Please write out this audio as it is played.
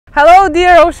Hello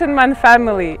dear OCEANMAN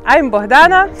family, I'm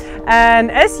Bohdana,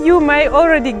 and as you may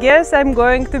already guess, I'm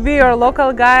going to be your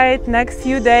local guide next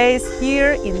few days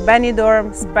here in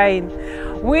Benidorm, Spain.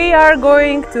 We are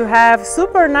going to have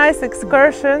super nice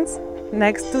excursions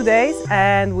next 2 days,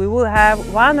 and we will have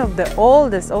one of the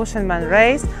oldest OCEANMAN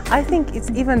race. I think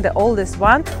it's even the oldest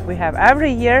one we have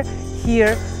every year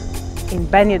here in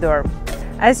Benidorm.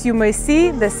 As you may see,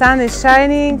 the sun is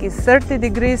shining, it's 30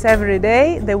 degrees every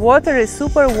day, the water is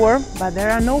super warm, but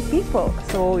there are no people.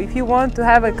 So if you want to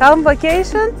have a calm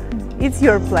vacation, it's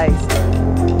your place.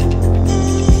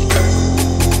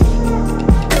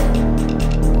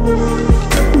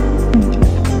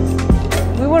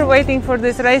 We were waiting for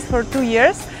this race for 2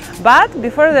 years, but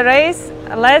before the race,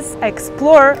 let's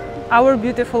explore our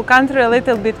beautiful country a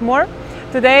little bit more.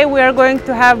 Today we are going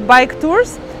to have bike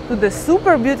tours to the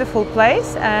super beautiful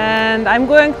place, and I'm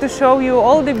going to show you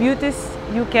all the beauties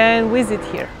you can visit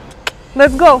here.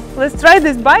 Let's go! Let's try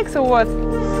this bike, so what?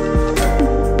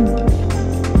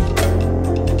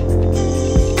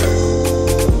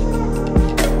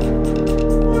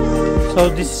 So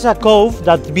this is a cove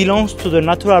that belongs to the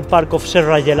natural park of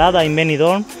Serra Gelada in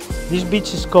Benidorm. This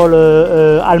beach is called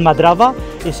Almadrava.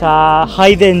 It's a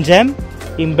hidden gem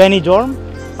in Benidorm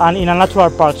and in a natural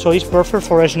park, so it's perfect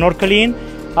for snorkeling.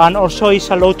 And also it's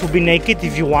allowed to be naked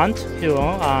if you want, you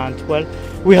know, and well,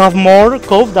 we have more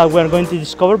cove that we are going to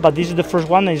discover, but this is the first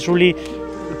one and it's really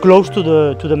close to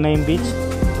the main beach.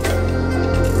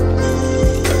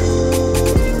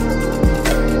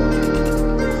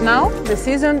 Now the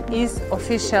season is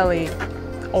officially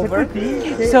over,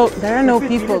 so there are no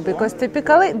people, because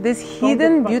typically these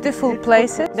hidden beautiful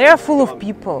places, they are full of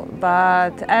people,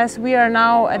 but as we are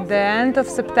now at the end of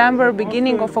September,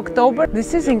 beginning of October,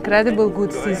 this is incredible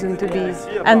good season to be,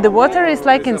 and the water is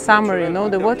like in summer, you know,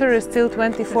 the water is still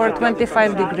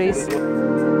 24-25 degrees.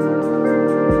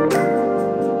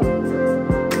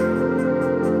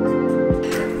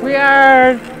 We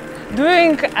are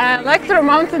doing an electro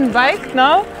mountain bike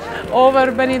now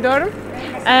over Benidorm.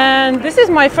 And this is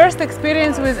my first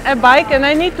experience with a bike, and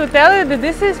I need to tell you that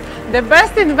this is the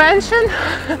best invention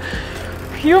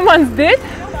humans did.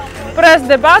 Press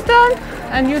the button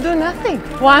and you do nothing.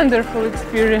 Wonderful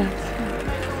experience.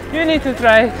 You need to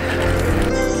try it.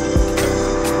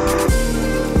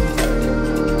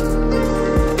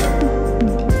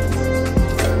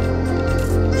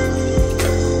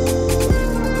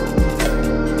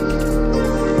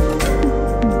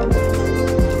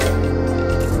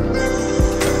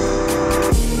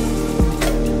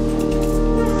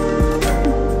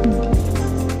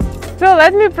 So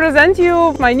let me present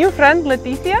you my new friend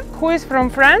Laetitia, who is from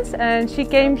France, and she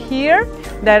came here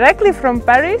directly from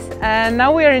Paris, and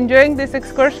now we are enjoying this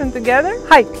excursion together.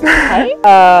 Hi! Hi!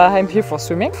 I'm here for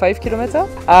swimming, 5 kilometers.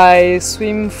 I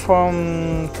swim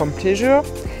from pleasure.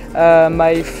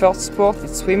 My first sport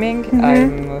is swimming.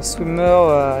 I'm a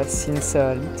swimmer since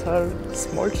a little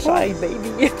small child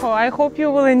baby. Oh, I hope you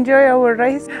will enjoy our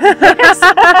race.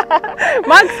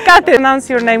 Max, pronounce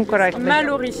your name correctly.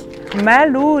 Mallory.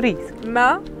 Mallory.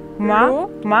 Mallory.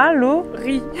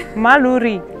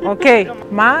 Mallory. Okay.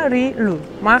 Marie-Lou.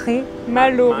 Mallory.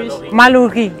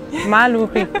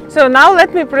 Mallory. So now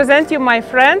let me present you my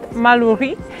friend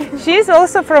Mallory. She is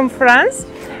also from France.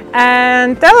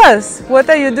 And tell us, what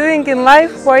are you doing in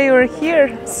life while you are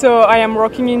here? So I am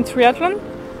working in triathlon.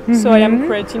 So I am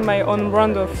creating my own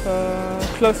brand of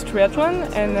clothes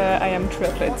triathlon, and I am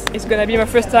triathlete. It's gonna be my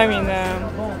first time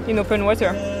in open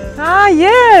water. Ah,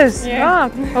 yes! Yeah. Ah,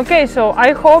 okay, so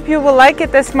I hope you will like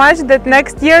it as much that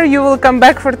next year you will come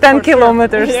back for 10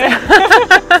 kilometers. Sure. Yeah.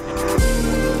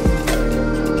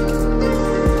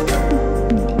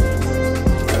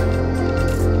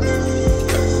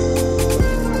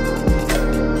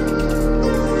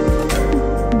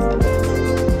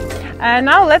 And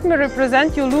now let me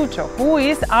represent you, Lucho, who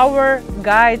is our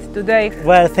guide today.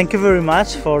 Well, thank you very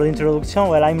much for the introduction.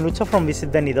 Well, I'm Lucho from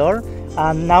Visit Benidorm,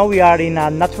 and now we are in a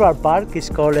natural park. It's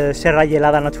called Serra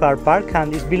Gelada Natural Park,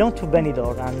 and it belongs to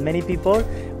Benidorm. And many people,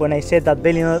 when I said that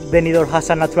Benidorm has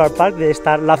a natural park, they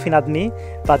start laughing at me,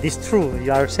 but it's true,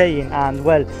 you are saying. And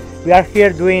well, we are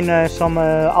here doing some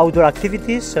outdoor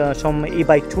activities, some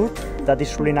e-bike tour that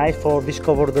is really nice for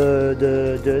discover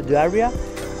the area.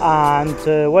 And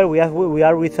well, we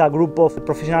are with a group of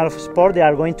professionals of sport. They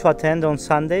are going to attend on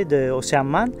Sunday the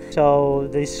OCEANMAN. So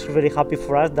this is very happy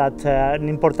for us that an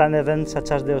important event such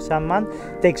as the OCEANMAN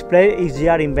takes place each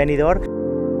year in Benidorm.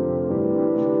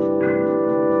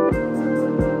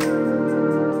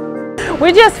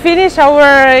 We just finished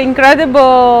our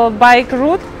incredible bike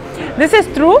route, This is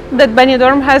true that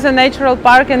Benidorm has a natural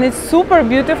park and it's super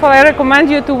beautiful. I recommend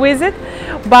you to visit.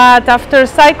 But after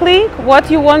cycling, what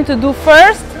you want to do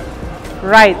first?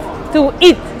 Right, to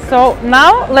eat. So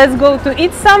now let's go to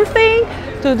eat something,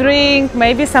 to drink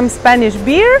maybe some Spanish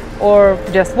beer or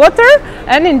just water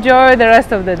and enjoy the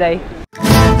rest of the day.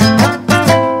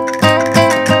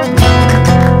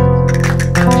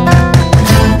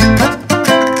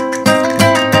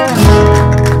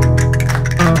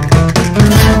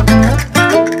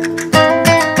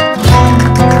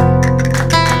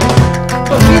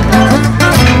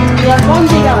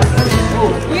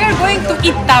 We are going to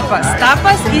eat tapas.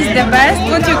 Tapas is the best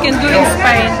what you can do in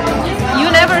Spain.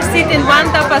 You never sit in one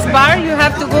tapas bar, you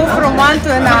have to go from one to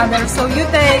another. So you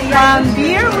take one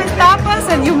beer with tapas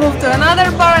and you move to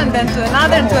another bar and then to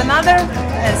another,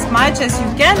 as much as you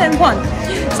can and want.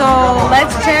 So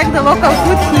let's check the local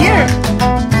food here.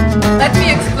 Let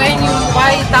me explain you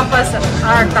why tapas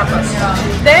are tapas.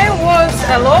 There was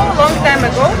a law a long time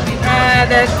ago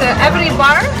that every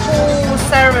bar who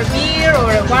serve a beer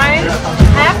or a wine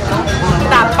have to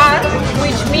tapar,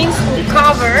 which means to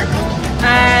cover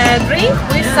drink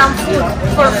with some food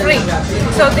for free.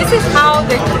 So this is how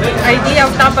the idea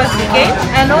of tapas became,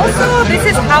 and also this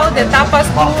is how the tapas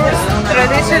tours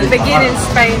tradition began in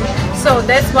Spain. So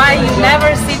that's why you never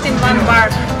sit in one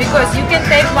bar, because you can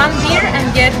take one beer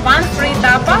and get one free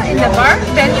tapa in the bar,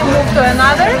 then you move to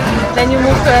another, then you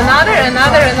move to another.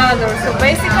 So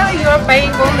basically you are paying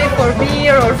only for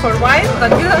beer or for wine, but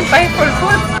you don't pay for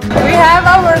food. We have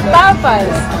our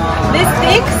tapas. These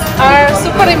sticks are a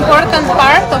super important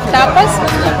part of tapas,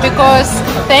 because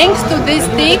thanks to these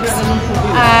sticks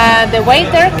the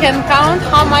waiter can count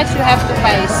how much you have to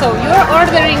pay. So you're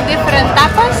ordering different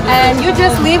tapas and you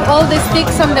just leave all the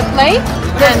sticks on the plate,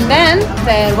 and then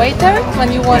the waiter,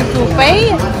 when you want to pay,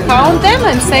 count them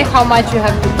and say how much you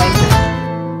have to pay.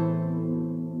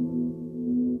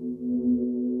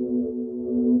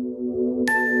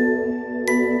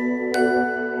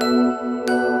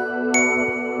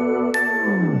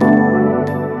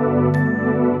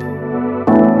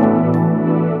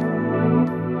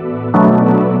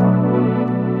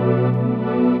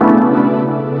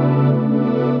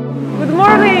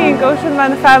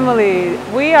 OCEANMAN family.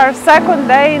 We are second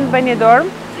day in Benidorm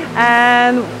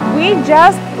and we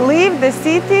just leave the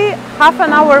city half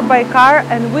an hour by car,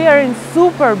 and we are in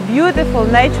super beautiful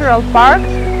natural park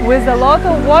with a lot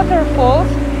of waterfalls.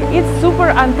 It's super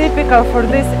untypical for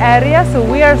this area, so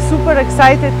we are super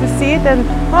excited to see it. And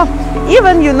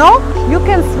even, you know, you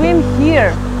can swim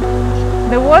here.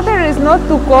 The water is not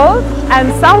too cold,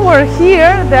 and somewhere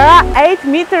here there are 8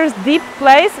 meters deep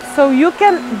place, so you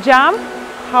can jump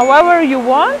however you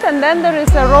want, and then there is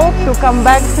a rope to come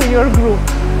back to your group.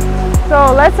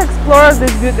 So let's explore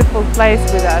this beautiful place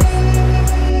with us.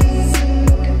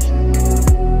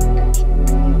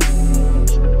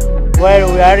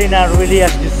 Well, we are in a really,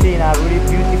 as you see, in a really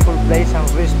beautiful place and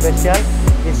really special.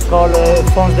 It's called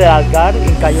Fons de Algar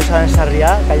in Callosa de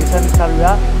Sarrià. Callosa de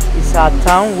Sarrià is a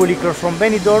town really close from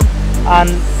Benidorm, and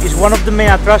it's one of the main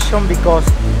attractions because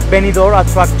Benidorm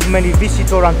attracts too many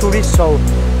visitors and tourists. So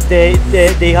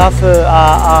they have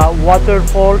a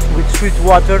waterfall with sweet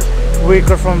water really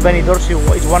close from Benidorm.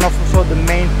 So it's one of also the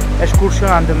main excursion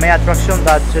and the main attraction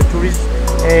that tourists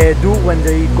do when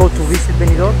they go to visit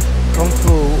Benidorm. Come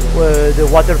to the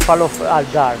waterfall of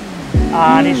Algar,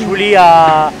 and it's really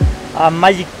a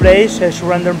magic place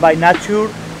surrounded by nature.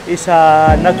 It's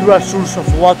a natural source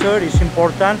of water. It's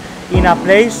important in a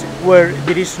place where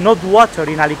there is not water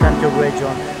in Alicante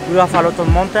region. We have a lot of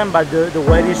mountain, but the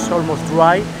weather is almost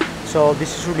dry. So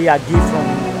this is really a gift from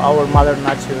our mother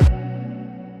nature.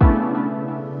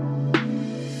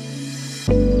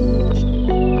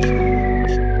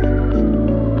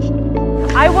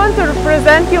 I want to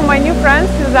present you my new friend,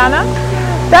 Susanna.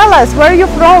 Tell us, where are you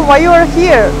from, why you are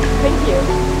here? Thank you.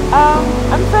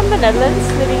 I'm from the Netherlands,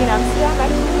 living in Amsterdam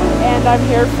actually, and I'm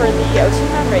here for the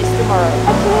OCEANMAN race tomorrow.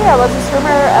 Actually, I was a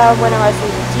swimmer when I was a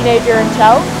teenager and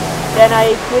child. Then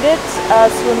I quit it,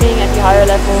 swimming at the higher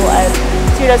level at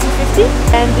 2015,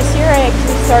 and this year I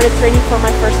actually started training for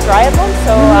my first triathlon,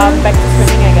 so I'm back to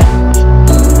swimming again.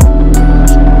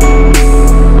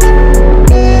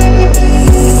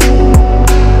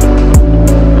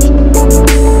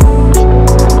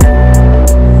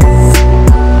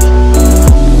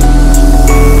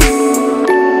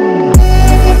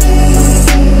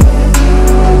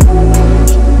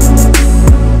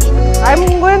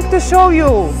 To show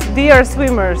you, dear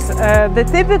swimmers, the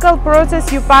typical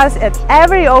process you pass at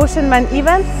every OCEANMAN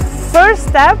event. First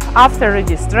step, after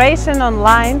registration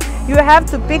online, you have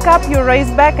to pick up your race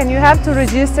bag and you have to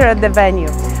register at the venue.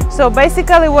 So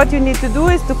basically what you need to do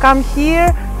is to come here,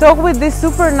 talk with these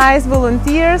super nice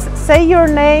volunteers, say your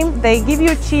name, they give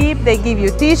you chip, they give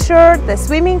you t-shirt, the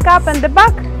swimming cap and the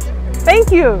bag. Thank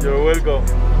you. You're welcome.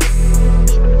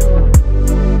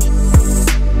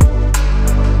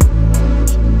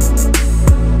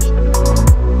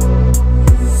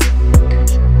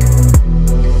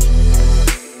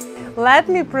 Let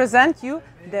me present you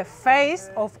the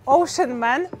face of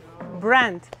OCEANMAN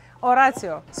brand,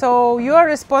 Orazio. So you are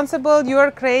responsible, you are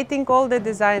creating all the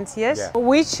designs, yes? Yeah.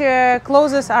 Which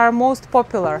clothes are most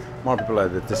popular? More popular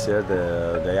the t-shirt,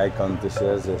 the icon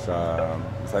t-shirts is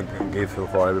a gift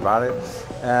for everybody,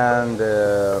 and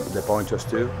the ponchos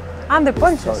too. And the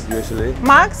ponchos. So usually.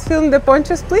 Max, film the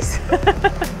ponchos, please.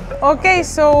 Okay,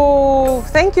 so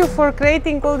thank you for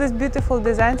creating all these beautiful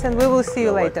designs, and we will see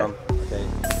you later. Welcome. Okay,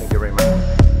 thank you very much.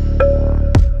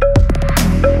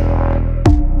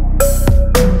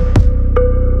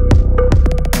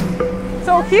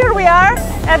 So here we are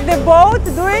at the boat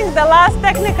doing the last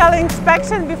technical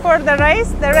inspection before the race.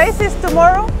 The race is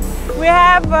tomorrow. We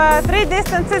have 3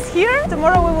 distances here.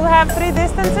 Tomorrow we will have 3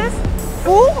 distances.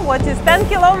 Full, which is 10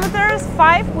 kilometers,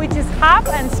 5, which is half,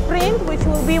 and sprint, which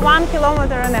will be 1.5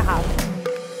 kilometers.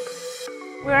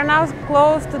 We are now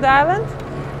close to the island,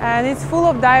 and it's full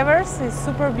of divers. It's a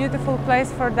super beautiful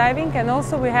place for diving, and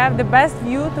also we have the best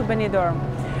view to Benidorm.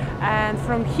 And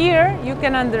from here you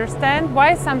can understand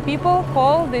why some people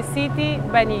call the city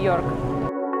Benny York.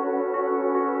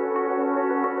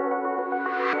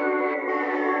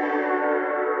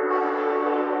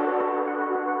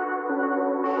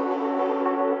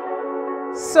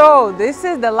 So this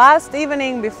is the last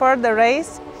evening before the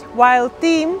race, while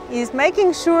team is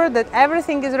making sure that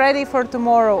everything is ready for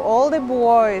tomorrow. All the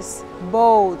buoys,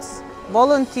 boats,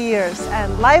 volunteers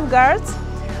and lifeguards.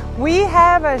 We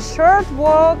have a short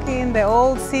walk in the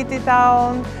old city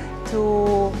town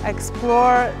to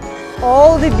explore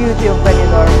all the beauty of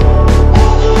Benidorm.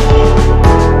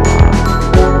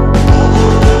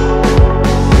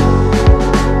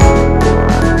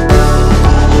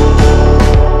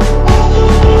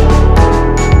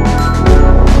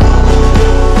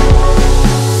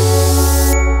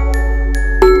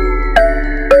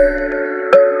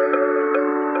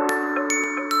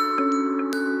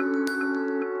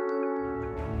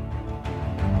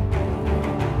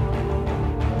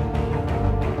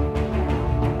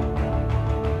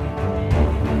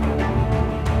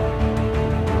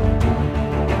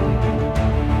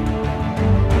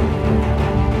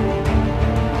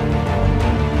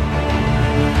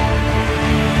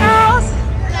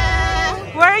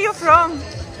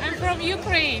 I'm from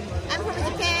Ukraine. I'm from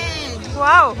Japan.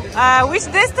 Wow! Which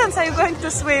distance are you going to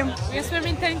swim? We're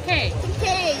swimming 10K.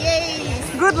 Okay,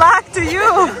 yay. Good luck to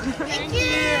you! Thank you.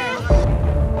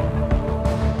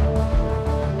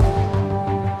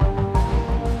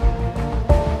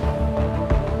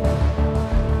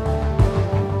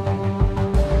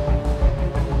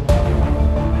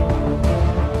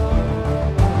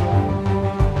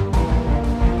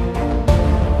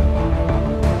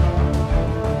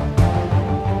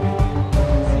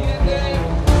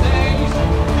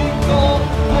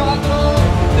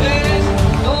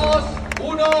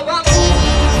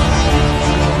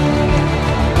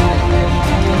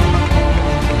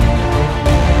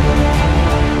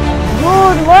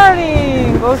 Good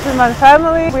morning, OCEANMAN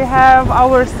family. We have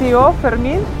our CEO,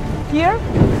 Fermin, here.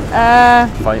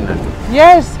 Finally.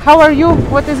 Yes, how are you?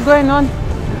 What is going on?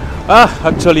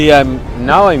 Actually, I'm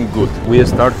good. We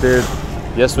started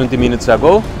just 20 minutes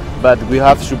ago, but we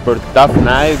have super tough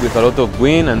night with a lot of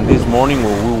wind, and this morning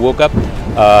when we woke up,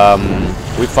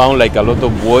 we found like a lot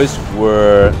of buoys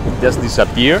were just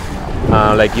disappear,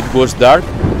 like it was dark.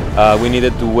 We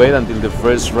needed to wait until the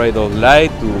first ray of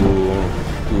light to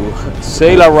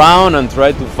sail around and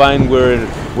try to find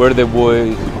where the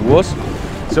buoy was.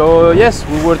 So yes,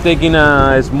 we were taking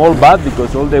a small bath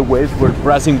because all the waves were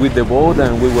pressing with the boat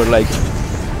and we were like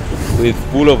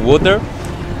full of water.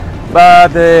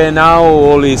 But now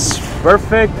all is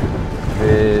perfect.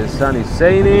 The sun is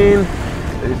shining.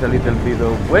 There is a little bit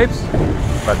of waves,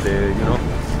 but you know,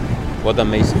 what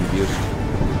amazing views.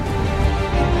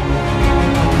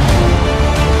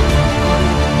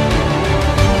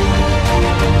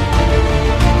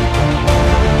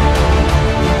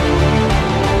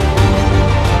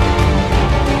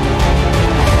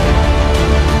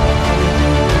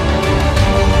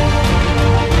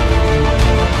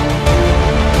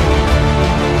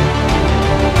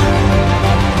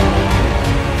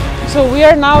 So we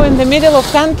are now in the middle of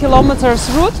 10 kilometers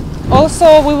route.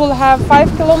 Also we will have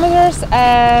 5 kilometers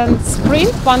and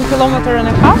sprint, 1.5 kilometers.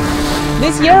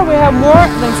 This year we have more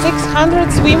than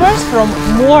 600 swimmers from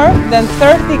more than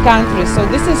 30 countries. So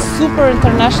this is super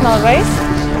international race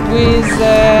with,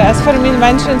 as Fermin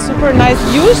mentioned, super nice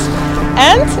views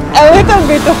and a little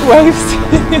bit of waves.